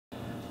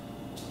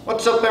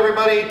What's up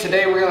everybody?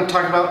 Today we're going to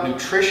talk about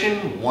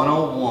Nutrition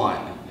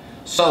 101.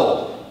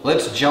 So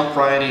let's jump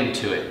right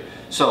into it.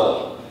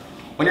 So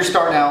when you're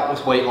starting out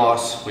with weight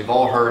loss, we've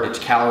all heard it's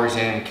calories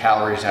in,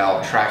 calories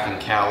out, tracking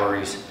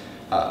calories.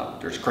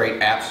 There's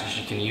great apps that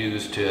you can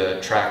use to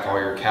track all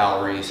your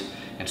calories,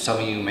 and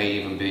some of you may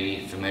even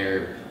be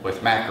familiar with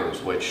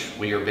macros, which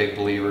we are big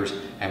believers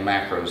in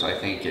macros. I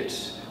think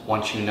it's,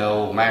 once you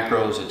know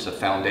macros, it's a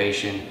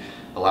foundation,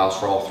 allows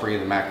for all three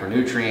of the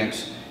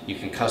macronutrients. You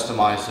can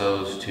customize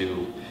those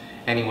to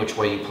any which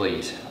way you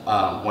please,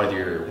 whether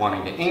you're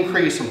wanting to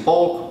increase in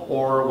bulk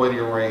or whether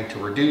you're wanting to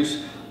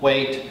reduce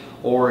weight,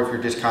 or if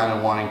you're just kind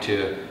of wanting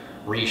to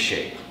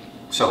reshape.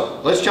 So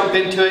let's jump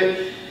into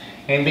it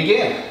and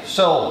begin.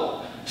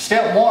 So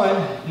step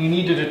one, you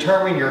need to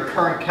determine your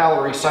current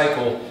calorie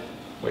cycle,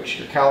 which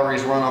your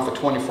calories run off a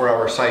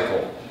 24-hour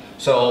cycle.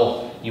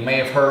 So you may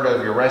have heard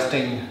of your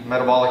resting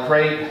metabolic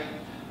rate.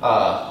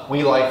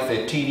 We like the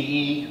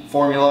TDE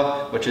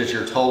formula, which is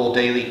your total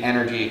daily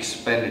energy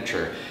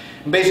expenditure.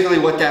 And basically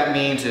what that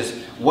means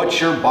is what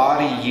your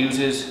body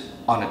uses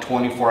on a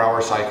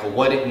 24-hour cycle,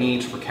 what it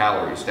needs for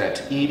calories.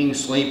 That's eating,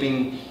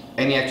 sleeping,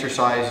 any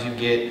exercise you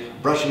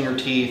get, brushing your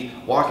teeth,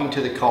 walking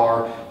to the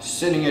car,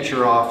 sitting at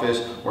your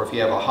office, or if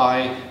you have a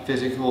high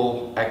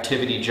physical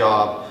activity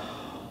job,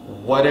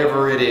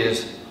 whatever it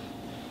is,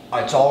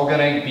 it's all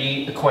going to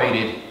be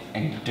equated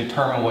and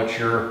determine what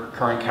your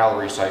current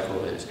calorie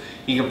cycle is.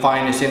 You can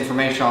find this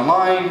information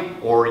online,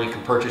 or you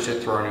can purchase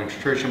it through our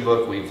nutrition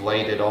book. We've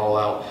laid it all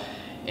out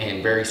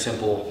in very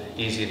simple,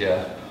 easy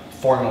to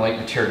formulate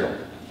material.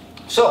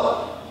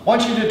 So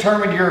once you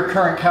determine your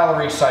current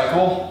calorie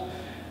cycle,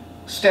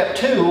 step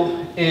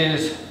two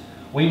is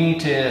we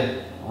need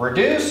to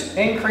reduce,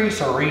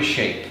 increase, or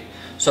reshape.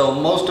 So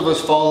most of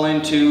us fall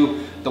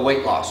into the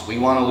weight loss. We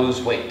want to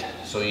lose weight.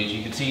 So as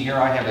you can see here,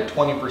 I have a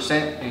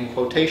 20% in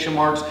quotation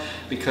marks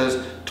because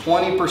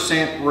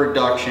 20%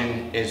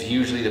 reduction is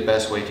usually the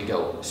best way to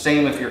go.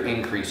 Same if you're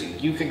increasing.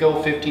 You could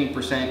go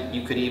 15%,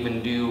 you could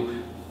even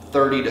do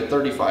 30 to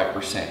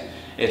 35%.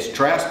 It's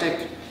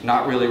drastic,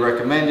 not really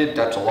recommended.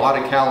 That's a lot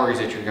of calories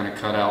that you're going to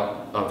cut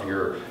out of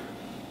your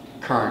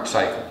current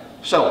cycle.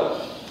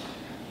 So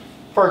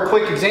for a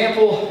quick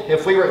example,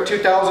 if we were at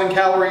 2,000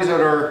 calories at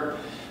our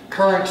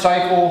current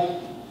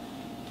cycle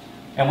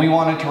and we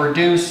wanted to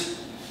reduce,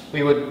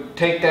 we would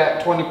take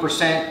that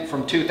 20%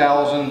 from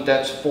 2,000,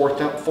 that's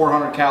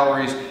 400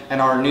 calories,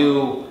 and our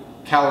new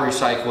calorie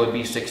cycle would be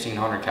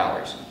 1,600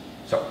 calories.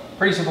 So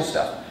pretty simple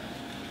stuff.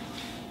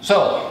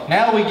 So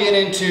now we get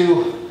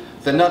into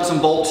the nuts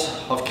and bolts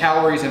of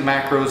calories and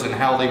macros and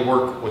how they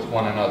work with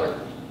one another.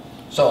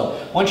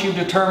 So once you've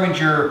determined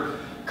your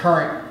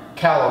current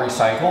calorie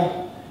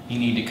cycle, you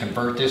need to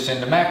convert this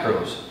into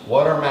macros.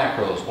 What are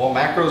macros? Well,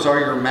 macros are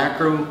your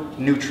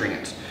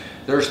macronutrients.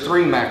 There's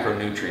three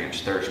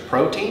macronutrients. There's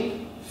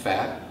protein,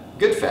 fat,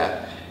 good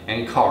fat,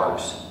 and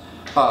carbs.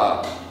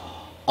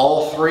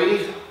 All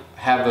three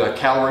have a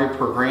calorie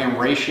per gram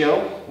ratio,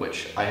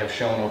 which I have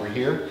shown over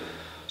here.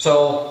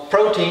 So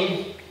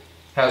protein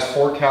has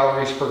 4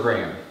 calories per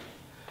gram.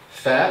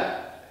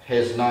 Fat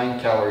has 9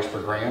 calories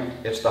per gram.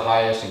 It's the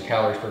highest in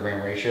calories per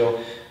gram ratio.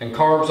 And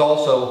carbs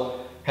also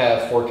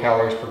have 4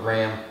 calories per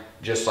gram,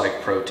 just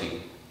like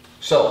protein.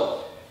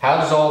 So how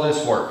does all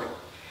this work?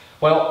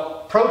 Well,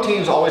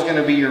 protein is always going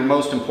to be your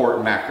most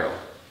important macro.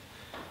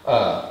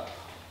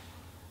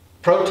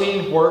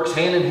 Protein works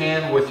hand in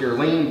hand with your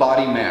lean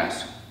body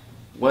mass.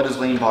 What is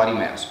lean body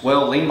mass?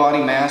 Well, lean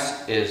body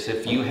mass is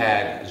if you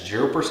had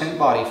 0%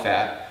 body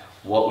fat,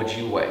 what would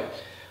you weigh?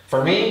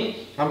 For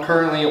me, I'm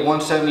currently at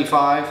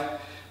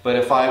 175, but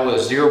if I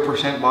was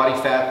 0% body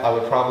fat, I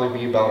would probably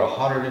be about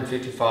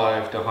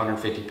 155 to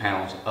 150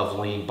 pounds of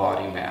lean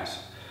body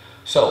mass.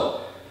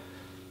 So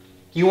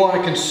you want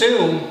to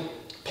consume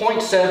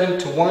 0.7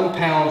 to 1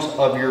 pounds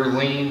of your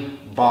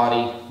lean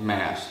body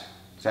mass.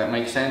 Does that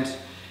make sense?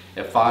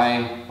 If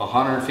I'm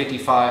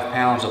 155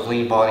 pounds of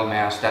lean body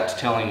mass, that's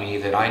telling me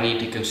that I need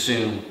to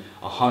consume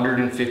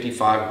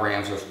 155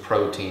 grams of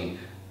protein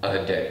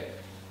a day.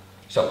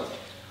 So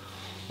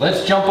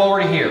let's jump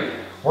over to here.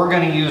 We're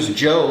going to use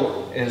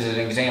Joe as an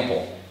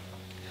example.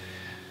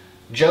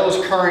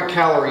 Joe's current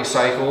calorie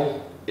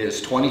cycle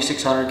is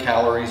 2,600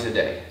 calories a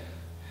day.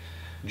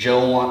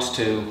 Joe wants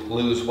to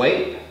lose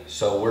weight,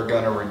 so we're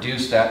going to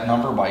reduce that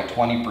number by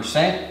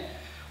 20%,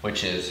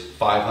 which is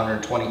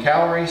 520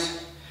 calories.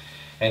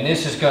 And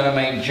this is going to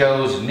make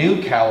Joe's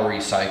new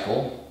calorie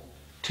cycle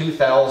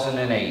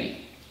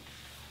 2,080.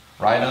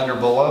 Right under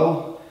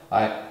below,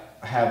 I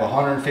have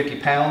 150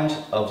 pounds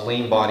of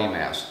lean body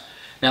mass.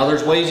 Now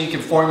there's ways you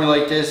can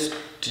formulate this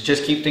to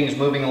just keep things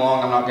moving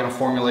along. I'm not going to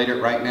formulate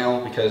it right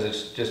now because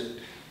it's just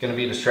going to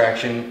be a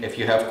distraction. If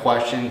you have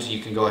questions, you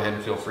can go ahead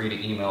and feel free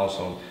to email us,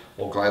 and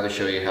we'll gladly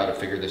show you how to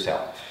figure this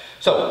out.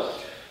 So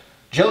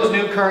Joe's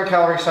new current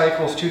calorie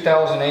cycle is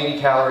 2,080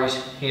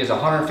 calories. He has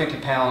 150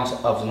 pounds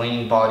of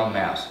lean body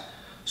mass.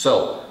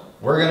 So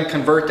we're going to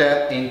convert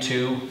that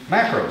into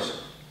macros.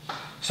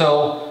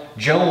 So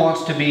Joe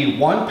wants to be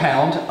 1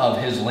 pound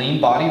of his lean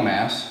body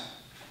mass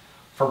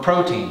for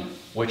protein,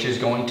 which is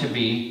going to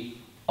be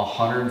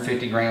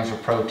 150 grams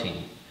of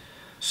protein.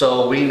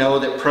 So we know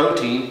that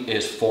protein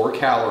is 4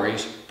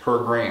 calories per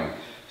gram.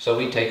 So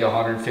we take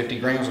 150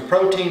 grams of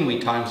protein, we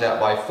times that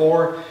by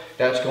 4,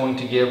 that's going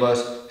to give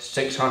us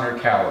 600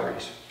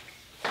 calories.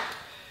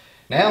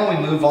 Now we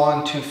move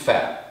on to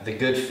fat, the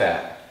good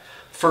fat.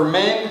 For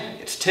men,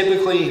 it's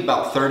typically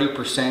about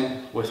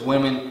 30%. With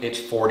women, it's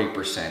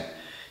 40%.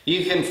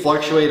 You can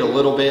fluctuate a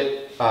little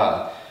bit,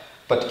 but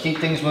to keep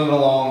things moving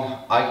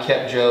along, I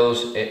kept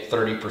Joe's at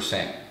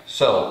 30%.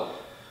 So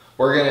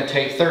we're going to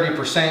take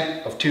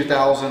 30% of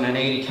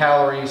 2,080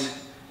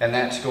 calories, and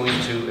that's going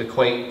to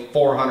equate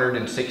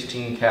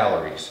 416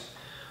 calories.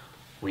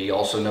 We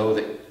also know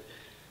that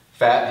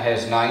fat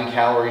has 9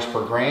 calories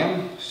per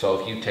gram, so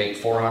if you take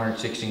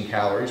 416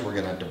 calories, we're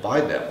going to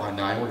divide that by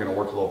 9. We're going to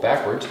work a little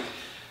backwards.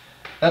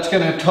 That's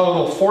going to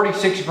total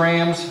 46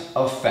 grams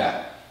of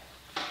fat.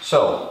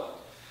 So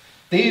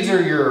these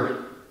are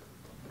your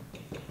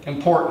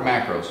important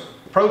macros.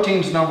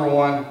 Protein's number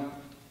 1,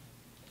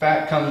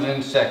 fat comes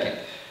in second.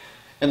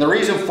 And the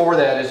reason for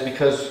that is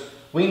because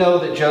we know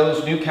that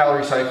Joe's new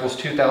calorie cycle is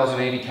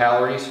 2,080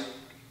 calories.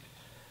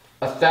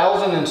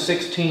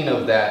 1,016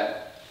 of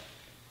that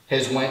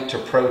has went to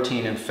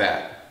protein and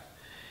fat.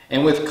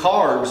 And with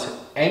carbs,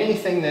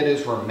 anything that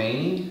is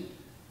remaining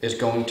is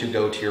going to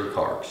go to your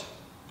carbs.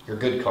 Your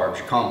good carbs,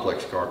 your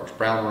complex carbs,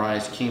 brown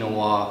rice,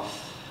 quinoa,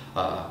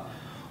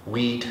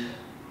 wheat,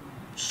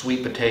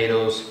 sweet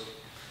potatoes,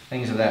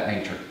 things of that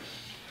nature.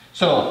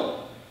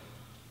 So,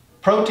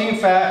 protein,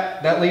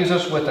 fat, that leaves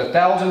us with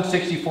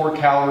 1,064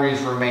 calories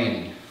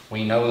remaining.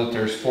 We know that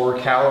there's 4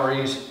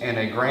 calories in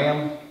a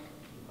gram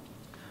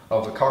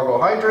of a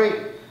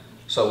carbohydrate.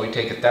 So we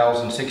take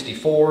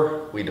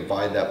 1,064, we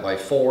divide that by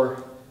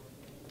 4.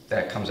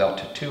 That comes out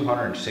to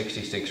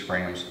 266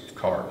 grams of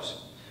carbs.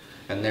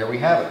 And there we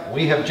have it.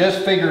 We have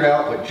just figured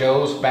out what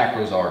Joe's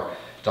macros are.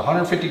 It's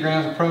 150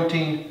 grams of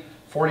protein,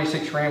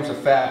 46 grams of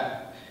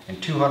fat, and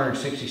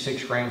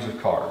 266 grams of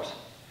carbs.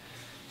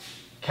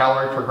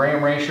 Calorie per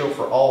gram ratio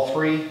for all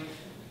 3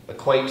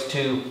 equates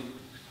to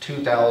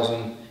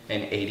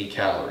 2,080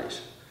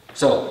 calories.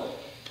 So,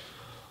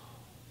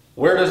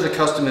 where does the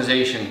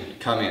customization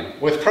come in?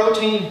 With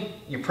protein,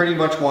 you pretty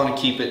much want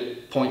to keep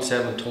it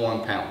 0.7 to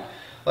 1 pound.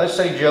 Let's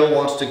say Joe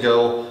wants to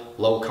go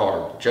low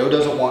carb. Joe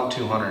doesn't want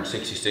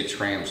 266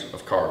 grams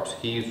of carbs.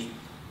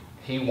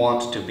 He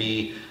wants to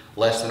be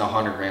less than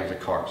 100 grams of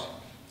carbs.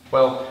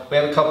 Well, we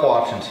have a couple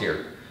options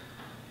here.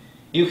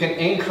 You can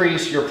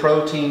increase your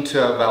protein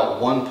to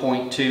about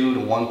 1.2 to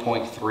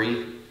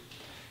 1.3.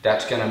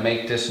 That's going to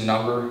make this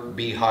number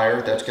be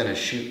higher. That's going to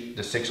shoot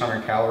the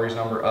 600 calories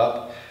number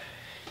up.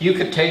 You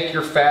could take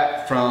your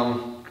fat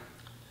from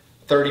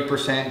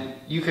 30%.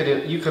 You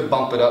could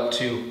bump it up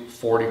to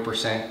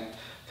 40%.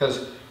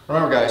 Because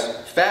remember guys,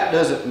 fat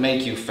doesn't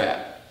make you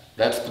fat.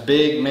 That's the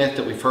big myth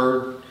that we've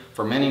heard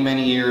for many,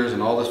 many years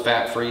and all this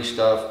fat-free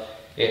stuff.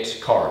 It's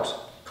carbs.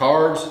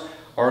 Carbs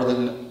are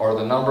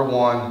the number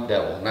 1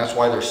 devil. And that's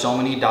why there's so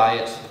many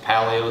diets, the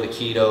paleo, the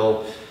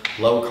keto,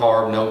 low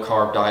carb, no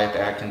carb diet, the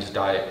Atkins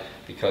diet,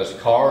 because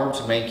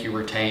carbs make you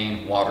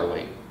retain water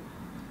weight.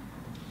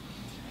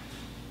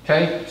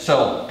 Okay,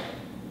 so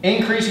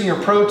increasing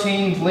your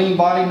protein, lean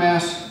body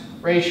mass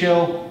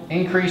ratio,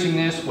 increasing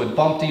this would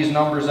bump these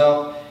numbers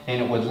up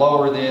and it would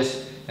lower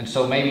this. And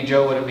so maybe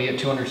Joe wouldn't be at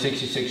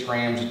 266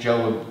 grams,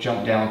 Joe would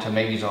jump down to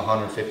maybe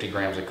 150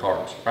 grams of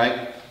carbs,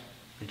 right?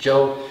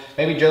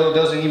 Maybe Joe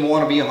doesn't even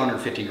want to be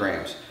 150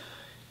 grams.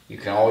 You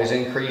can always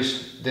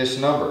increase this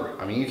number.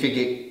 I mean, you could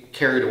get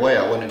carried away.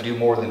 I wouldn't do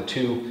more than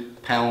 2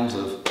 pounds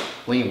of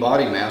lean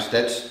body mass.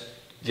 That's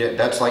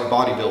like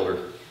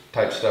bodybuilder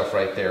type stuff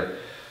right there.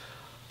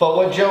 But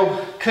what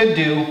Joe could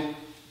do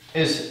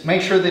is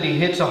make sure that he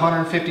hits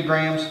 150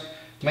 grams,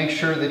 make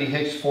sure that he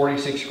hits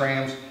 46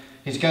 grams.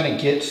 He's going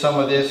to get some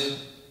of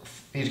this,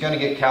 he's going to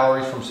get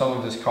calories from some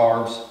of his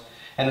carbs.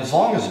 And as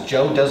long as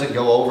Joe doesn't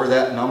go over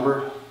that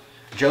number,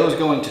 Joe's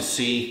going to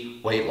see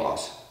weight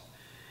loss.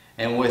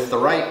 And with the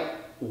right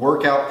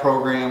workout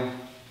program,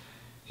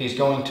 he's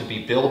going to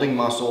be building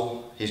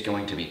muscle, he's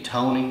going to be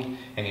toning,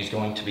 and he's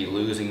going to be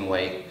losing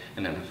weight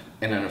in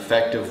an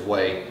effective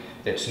way.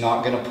 It's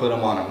not going to put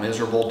him on a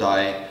miserable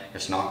diet.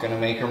 It's not going to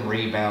make him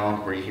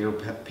rebound, where you hear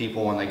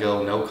people when they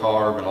go no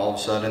carb and all of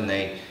a sudden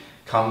they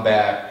come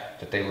back,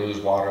 that they lose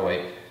water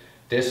weight.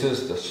 This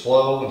is the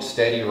slow and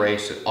steady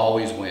race that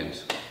always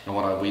wins. And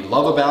what we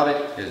love about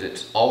it is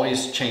it's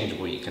always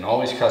changeable. You can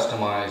always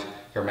customize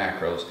your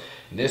macros.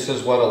 And this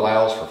is what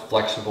allows for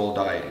flexible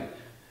dieting.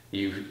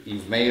 You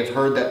may have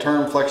heard that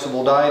term,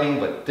 flexible dieting,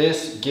 but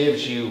this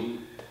gives you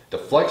the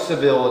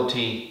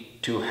flexibility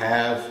to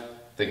have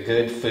the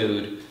good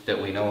food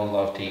that we know and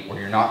love to eat, where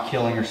you're not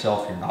killing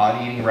yourself, you're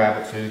not eating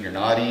rabbit food, you're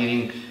not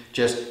eating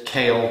just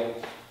kale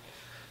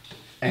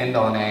and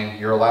onion.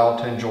 You're allowed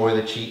to enjoy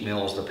the cheat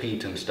meals, the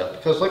pizza and stuff,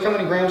 because look how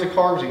many grams of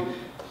carbs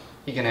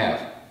you can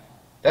have.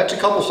 That's a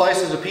couple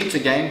slices of pizza,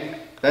 gang.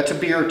 That's a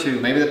beer or 2.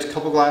 Maybe that's a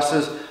couple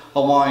glasses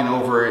of wine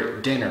over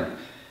at dinner.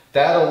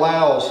 That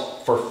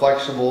allows for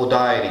flexible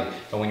dieting.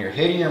 And when you're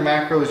hitting your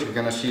macros, you're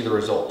going to see the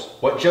results.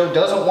 What Joe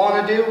doesn't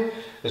want to do,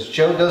 is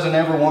Joe doesn't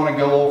ever want to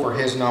go over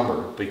his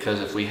number,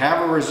 because if we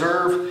have a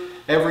reserve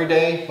every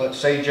day, let's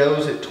say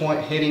Joe's at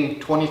hitting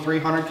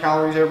 2,300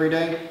 calories every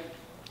day,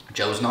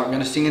 Joe's not going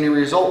to see any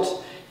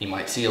results. He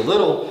might see a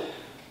little,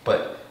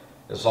 but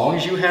as long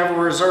as you have a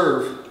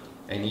reserve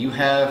and you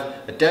have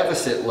a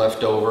deficit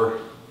left over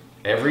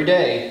every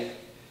day,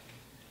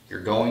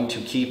 you're going to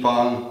keep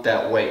on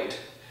that weight.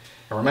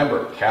 And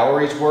remember,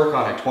 calories work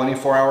on a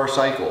 24-hour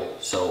cycle.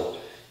 So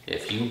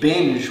if you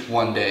binge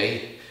one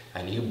day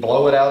and you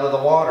blow it out of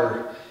the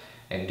water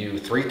and do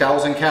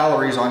 3,000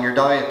 calories on your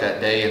diet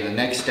that day, and the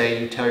next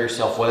day you tell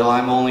yourself, well,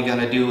 I'm only going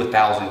to do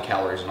 1,000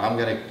 calories and I'm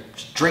going to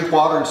drink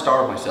water and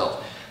starve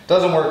myself. It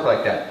doesn't work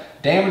like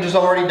that. Damage is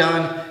already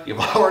done. You've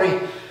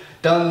already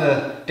done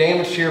the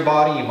damage to your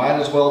body. You might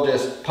as well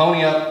just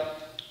pony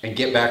up and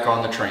get back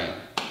on the train.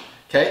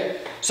 Okay?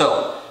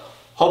 So,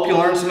 hope you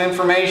learned some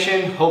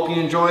information. Hope you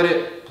enjoyed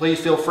it. Please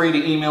feel free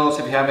to email us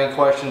if you have any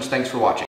questions. Thanks for watching.